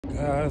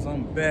Guys,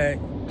 I'm back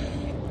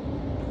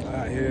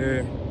out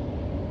here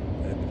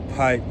at the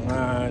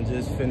pipeline.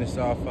 Just finished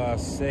off our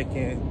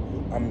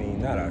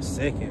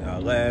our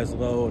last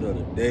load of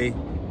the day.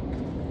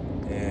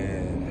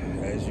 And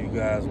as you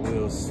guys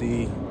will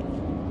see,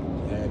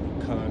 we had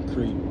the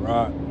concrete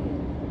rock.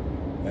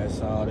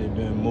 That's all they've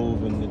been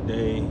moving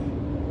today.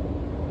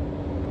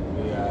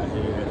 We out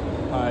here at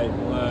the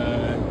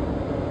pipeline.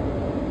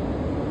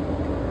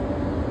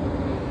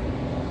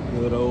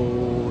 Good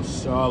old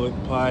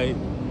Charlotte pipe.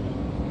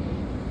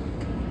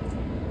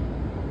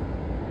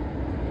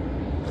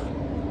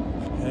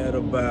 Had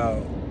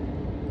about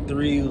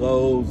 3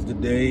 loads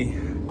today.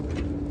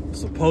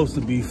 Supposed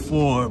to be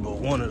 4, but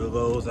one of the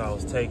loads I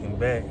was taking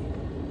back,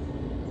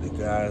 the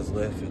guys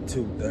left at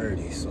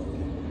 2:30, so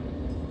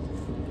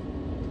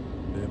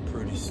been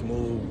pretty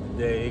smooth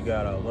today.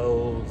 Got our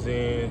loads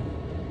in.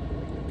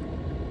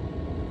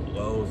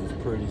 Loads is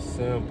pretty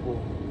simple.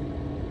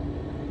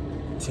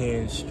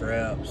 10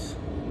 straps,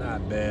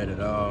 not bad at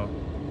all.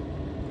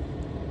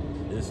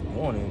 This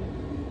morning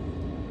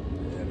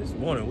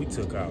we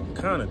took out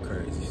kind of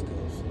crazy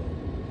stuff. So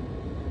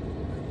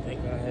I think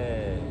I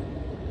had,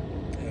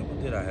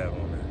 what did I have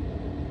on there?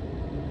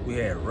 We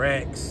had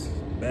racks,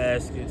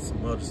 baskets,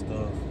 some other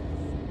stuff,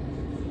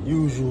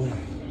 usual.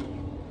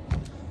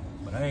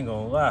 But I ain't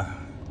gonna lie,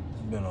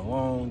 it's been a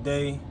long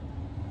day.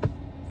 I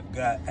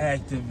got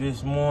active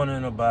this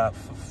morning I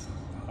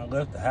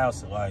left the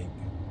house at like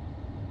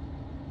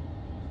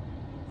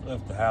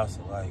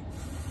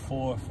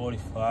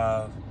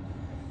 4:45.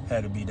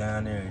 Had to be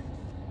down there at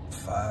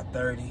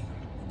 5:30.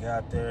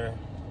 Got there,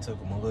 took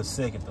them a little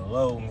second to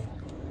load me.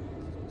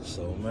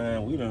 So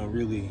man, we done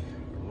really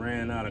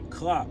ran out of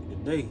clock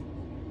today.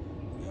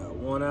 Got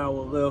 1 hour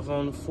left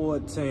on the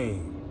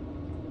 14.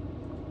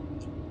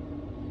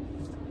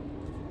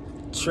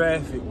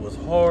 Traffic was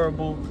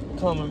horrible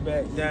coming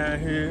back down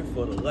here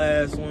for the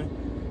last one.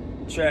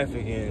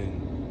 Traffic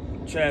in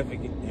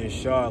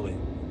Charlotte,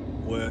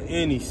 well,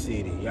 any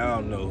city,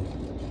 y'all know,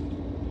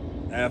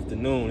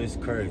 afternoon it's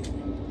crazy.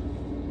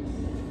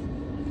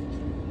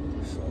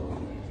 So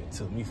it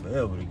took me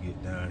forever to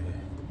get down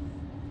here.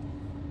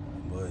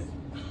 But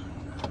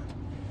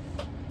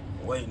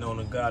waiting on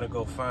the guy to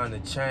go find the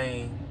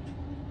chain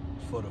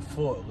for the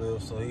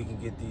forklift so he can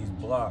get these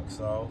blocks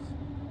off.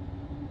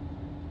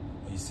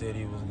 He said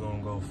he was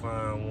gonna go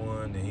find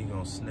one, then he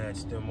gonna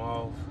snatch them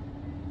off.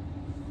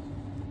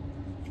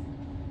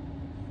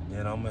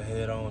 Then I'm gonna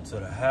head on to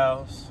the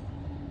house.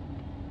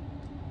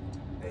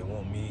 They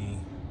want me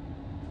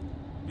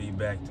to be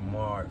back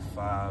tomorrow at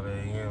 5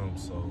 a.m.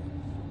 So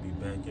we'll be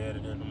back at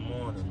it in the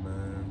morning,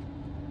 man.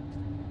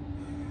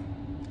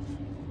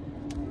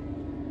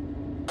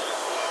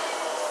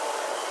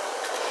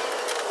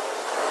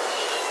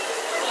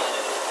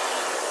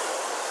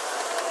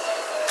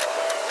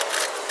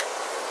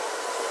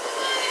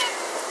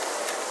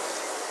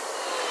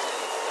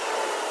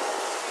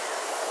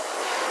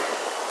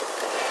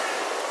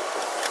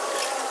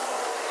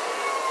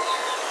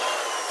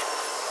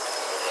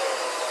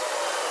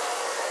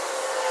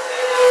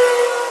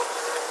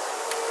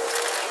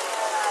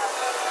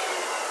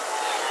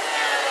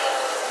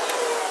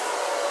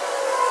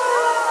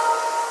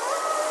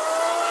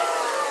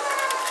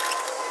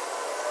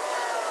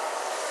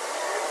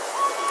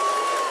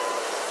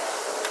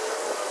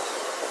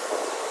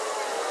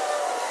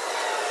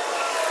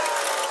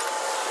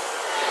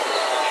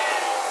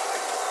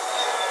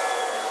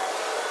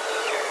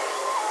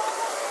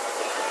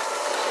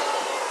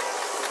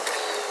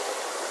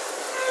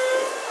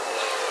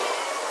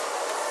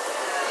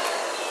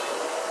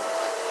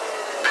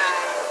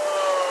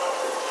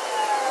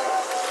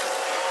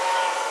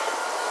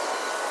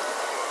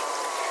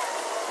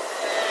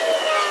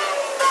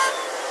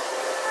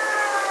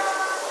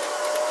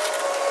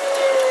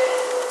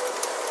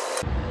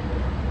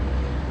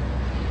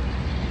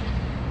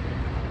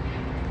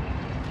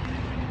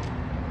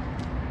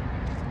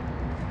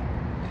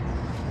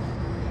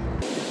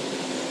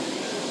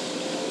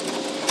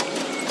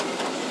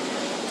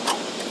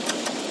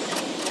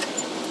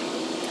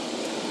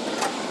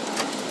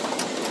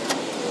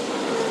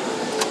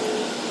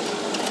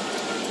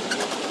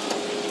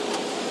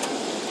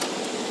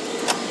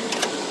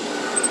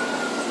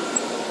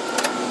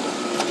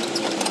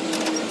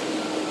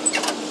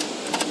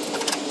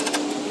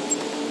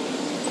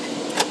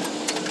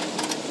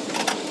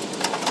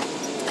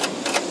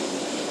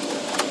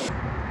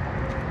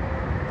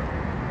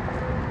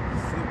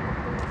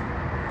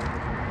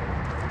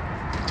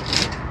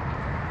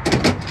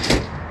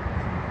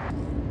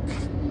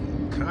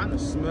 Kind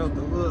of smelled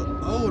a little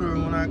odor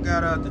when I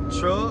got out the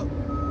truck.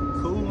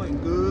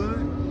 Cooling good.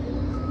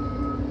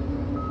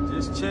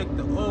 Just checked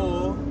the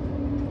oil.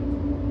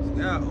 It's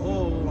got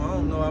oil. I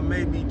don't know, I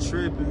may be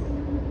tripping.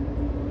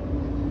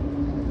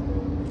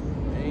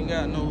 Ain't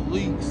got no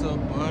leaks up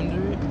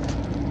under it.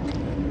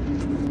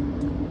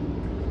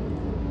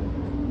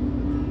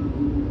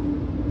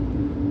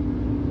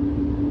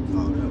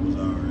 Oh, that was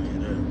already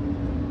there.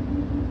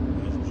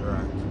 It's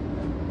dry.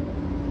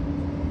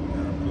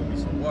 Gotta put me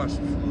some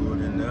washing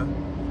fluid in there.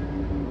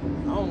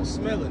 I don't don't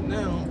smell it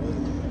now, but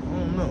I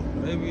don't know.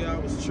 Maybe I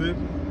was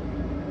tripping.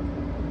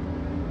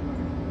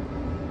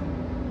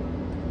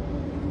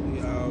 We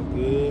all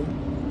good.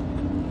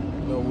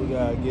 You know, we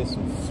gotta get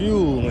some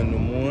fuel in the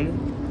morning.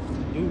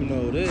 You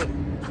know that.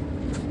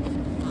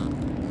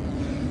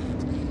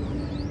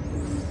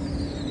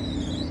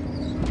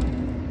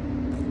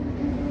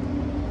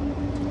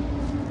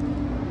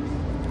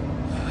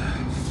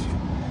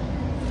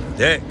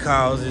 That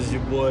causes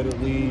your boy to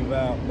leave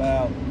out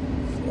about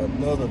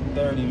another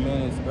 30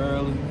 minutes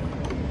early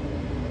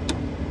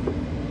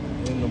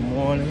in the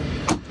morning.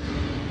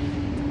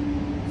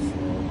 So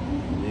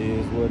it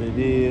is what it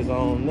is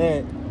on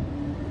that.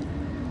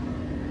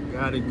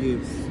 Gotta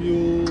get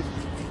fuel.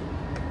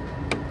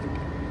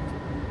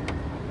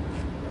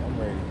 I'm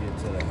ready to get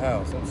to the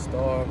house. I'm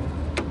starving.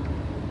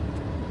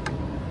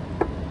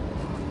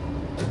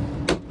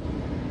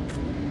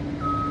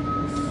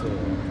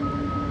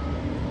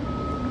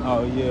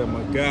 Oh yeah,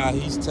 my guy,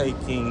 he's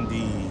taking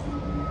the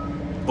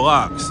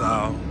blocks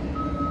out.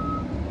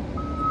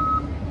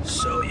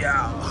 Show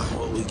y'all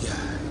what we got.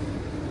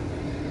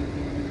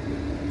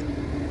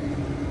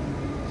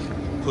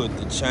 Put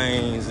the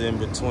chains in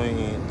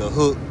between, the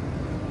hook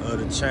of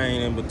the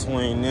chain in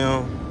between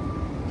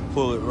them.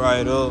 Pull it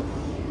right up.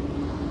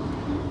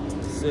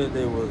 Said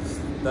they was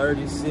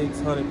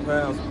 3,600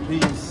 pounds a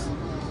piece.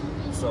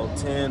 So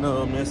 10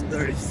 of them, that's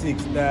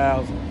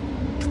 36,000.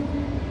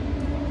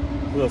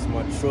 Plus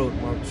my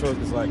truck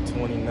is like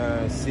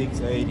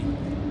 29,680.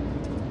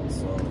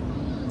 So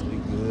we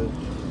good.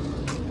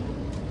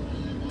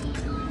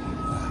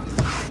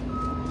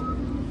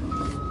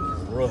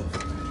 Rough.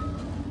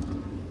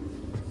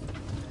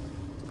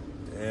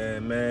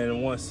 And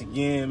man, once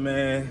again,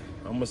 man,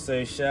 I'm gonna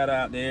say shout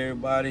out to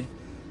everybody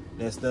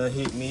that's done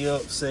hit me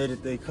up, say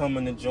that they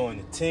coming to join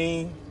the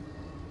team.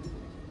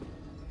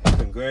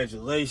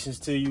 Congratulations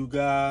to you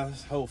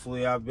guys.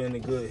 Hopefully I've been a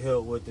good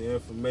help with the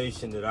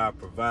information that I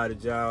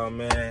provided y'all,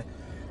 man.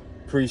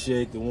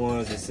 Appreciate the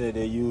ones that said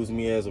they used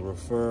me as a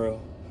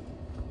referral.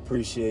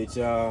 Appreciate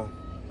y'all.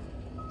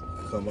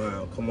 Come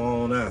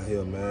on out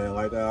here, man.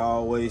 Like I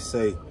always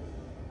say,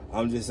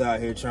 I'm just out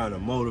here trying to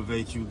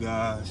motivate you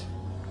guys.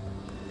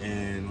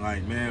 And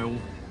like, man,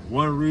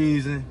 one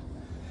reason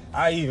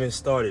I even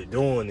started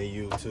doing the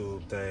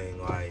YouTube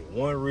thing, like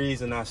one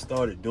reason I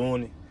started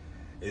doing it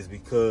is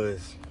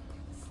because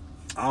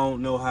I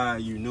don't know how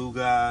you new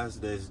guys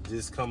that's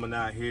just coming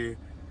out here,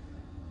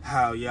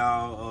 how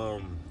y'all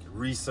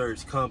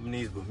research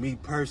companies, but me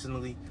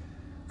personally,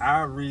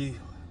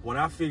 when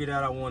I figured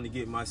out I wanted to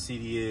get my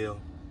CDL,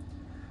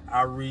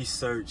 I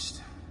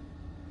researched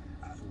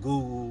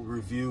Google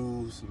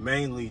reviews,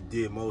 mainly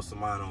did most of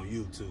mine on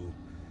YouTube.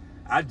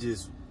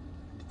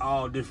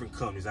 All different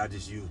companies, I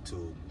just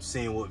YouTube,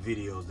 seeing what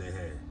videos they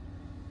had,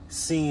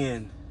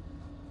 seeing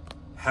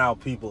how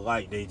people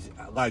like the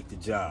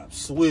job.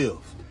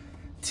 Swift,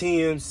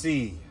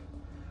 TMC,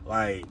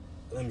 like,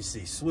 let me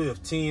see,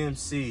 Swift,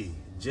 TMC,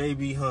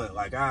 JB Hunt,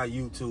 like I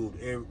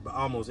YouTube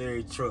almost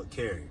every truck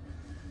carrier,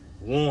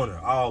 Warner,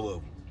 all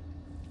of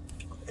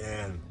them.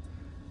 And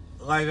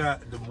like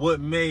what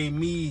made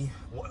me,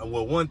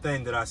 well, one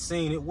thing that I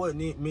seen, it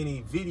wasn't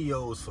many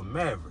videos for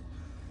Maverick.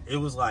 It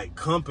was like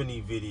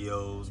company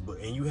videos,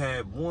 and you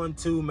had 1,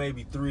 2,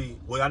 maybe 3.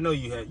 Well, I know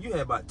you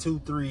had about 2,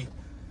 3,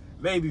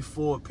 maybe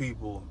 4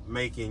 people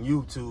making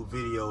YouTube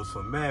videos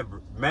for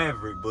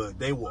Maverick, but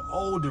they were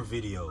older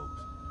videos.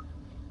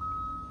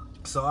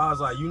 So I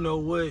was like, you know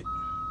what?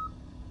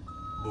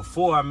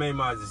 Before I made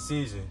my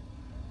decision,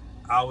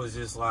 I was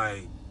just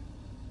like,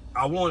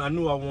 I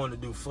knew I wanted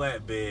to do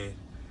flatbed,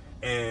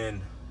 and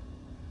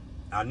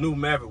I knew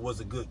Maverick was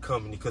a good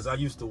company because I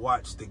used to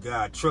watch the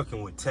guy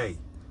Trucking with Tay.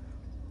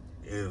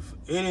 If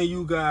any of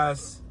you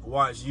guys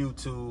watch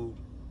YouTube,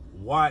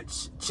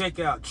 check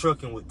out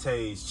Trucking with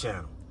Tay's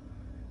channel.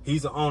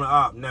 He's an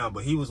owner-op now,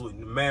 but he was with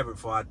Maverick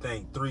for, I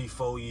think, 3,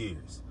 4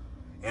 years.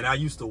 And I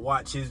used to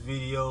watch his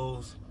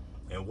videos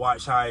and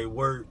watch how he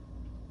worked.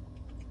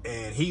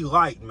 And he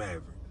liked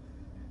Maverick.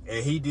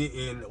 And he did.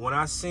 And when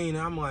I seen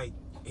him, I'm like,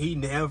 he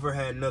never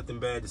had nothing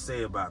bad to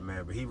say about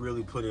Maverick. He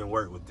really put in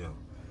work with them.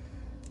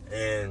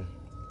 And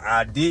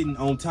I didn't,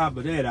 on top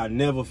of that, I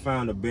never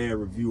found a bad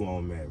review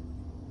on Maverick.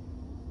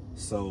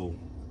 So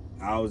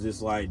I was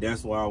just like,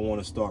 that's why I want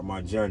to start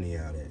my journey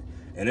out at.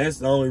 And that's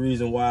the only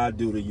reason why I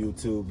do the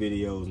YouTube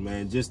videos,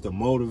 man, just to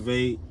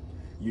motivate,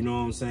 you know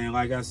what I'm saying?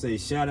 Like I say,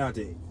 shout out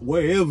to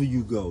wherever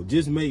you go.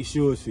 Just make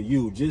sure it's for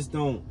you. Just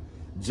don't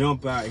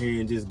jump out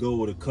here and just go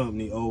with a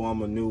company. Oh,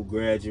 I'm a new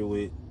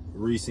graduate,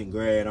 recent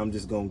grad. I'm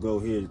just going to go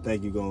here to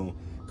think you're going to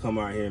come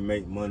out here and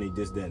make money,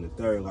 this, that, and the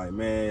third. Like,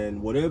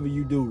 man, whatever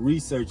you do,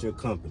 research your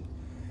company.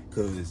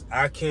 Because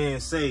I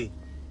can't say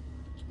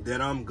that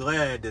I'm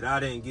glad that I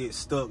didn't get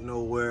stuck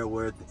nowhere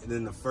where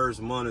in the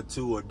first month or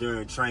 2 or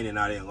during training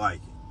I didn't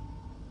like it.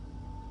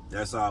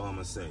 That's all I'm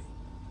gonna say.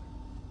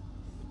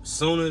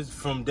 Soon as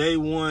from day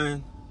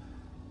one,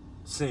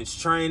 since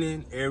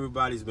training,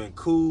 everybody's been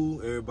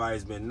cool,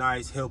 everybody's been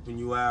nice, helping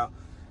you out.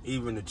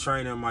 Even the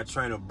trainer, my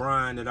trainer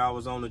Brian that I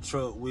was on the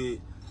truck with,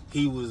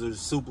 he was a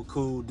super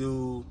cool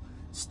dude.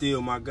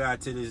 still my guy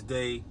to this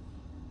day.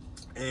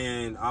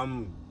 And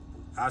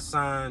I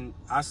signed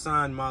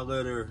my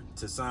letter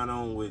to sign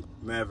on with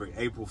Maverick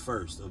April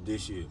 1st of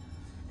this year.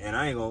 And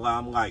I ain't gonna lie,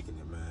 I'm liking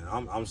it,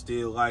 man. I'm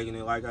still liking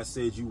it. Like I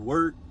said, you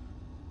work,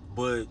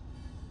 but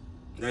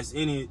that's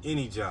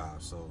any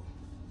job. So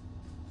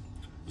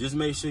just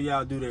make sure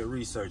y'all do that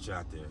research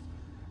out there.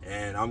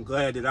 And I'm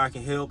glad that I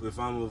can help. If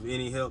I'm of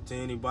any help to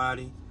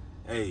anybody,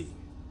 hey,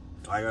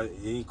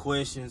 any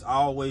questions,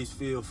 always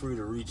feel free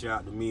to reach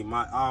out to me.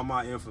 All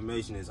my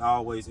information is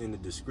always in the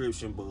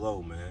description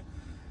below, man.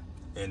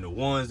 And the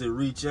ones that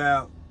reach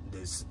out,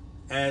 that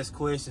ask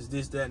questions,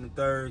 this, that, and the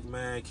third,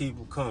 man, keep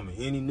them coming.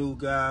 Any new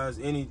guys,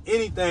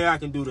 anything I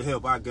can do to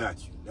help, I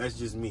got you. That's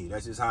just me.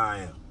 That's just how I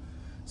am.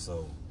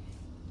 So,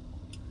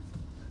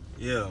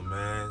 yeah,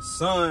 man.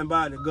 Sun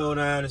about to go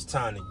down. It's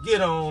time to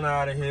get on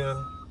out of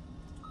here.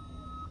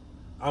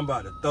 I'm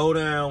about to throw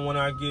down when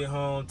I get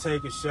home,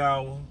 take a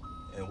shower,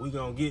 and we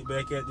gonna get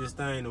back at this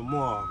thing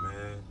tomorrow,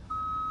 man.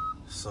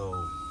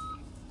 So,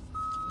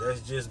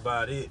 that's just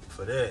about it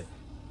for that.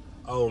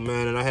 Oh,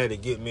 man, and I had to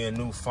get me a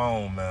new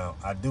phone mount.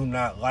 I do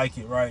not like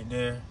it right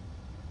there.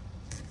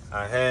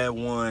 I had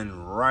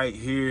one right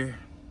here,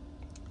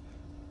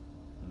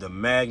 the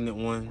magnet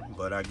one,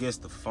 but I guess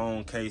the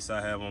phone case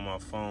I have on my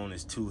phone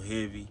is too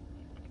heavy,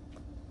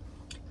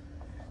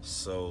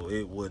 so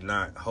it would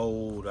not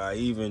hold. I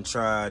even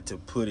tried to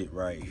put it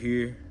right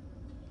here,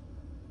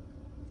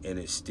 and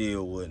it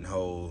still wouldn't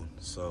hold.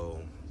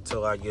 So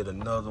until I get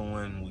another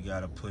one, we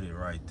gotta put it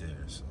right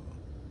there. So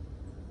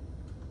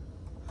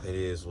it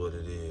is what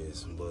it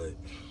is. But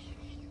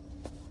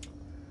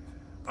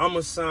I'm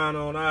gonna sign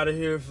on out of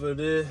here for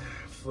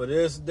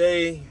this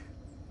day.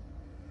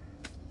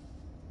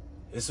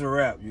 It's a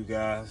wrap, you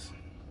guys.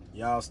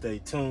 Y'all stay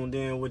tuned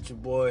in with your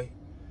boy.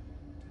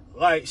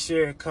 Like,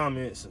 share,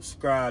 comment,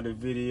 subscribe to the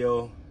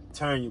video.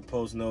 Turn your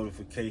post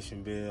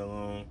notification bell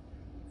on.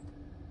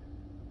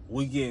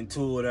 We getting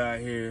to it out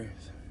here.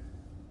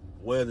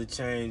 Weather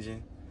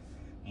changing.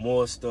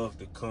 More stuff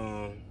to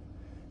come.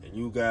 And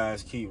you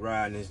guys keep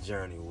riding this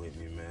journey with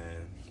me,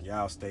 man.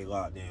 Y'all stay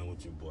locked in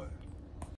with your boy.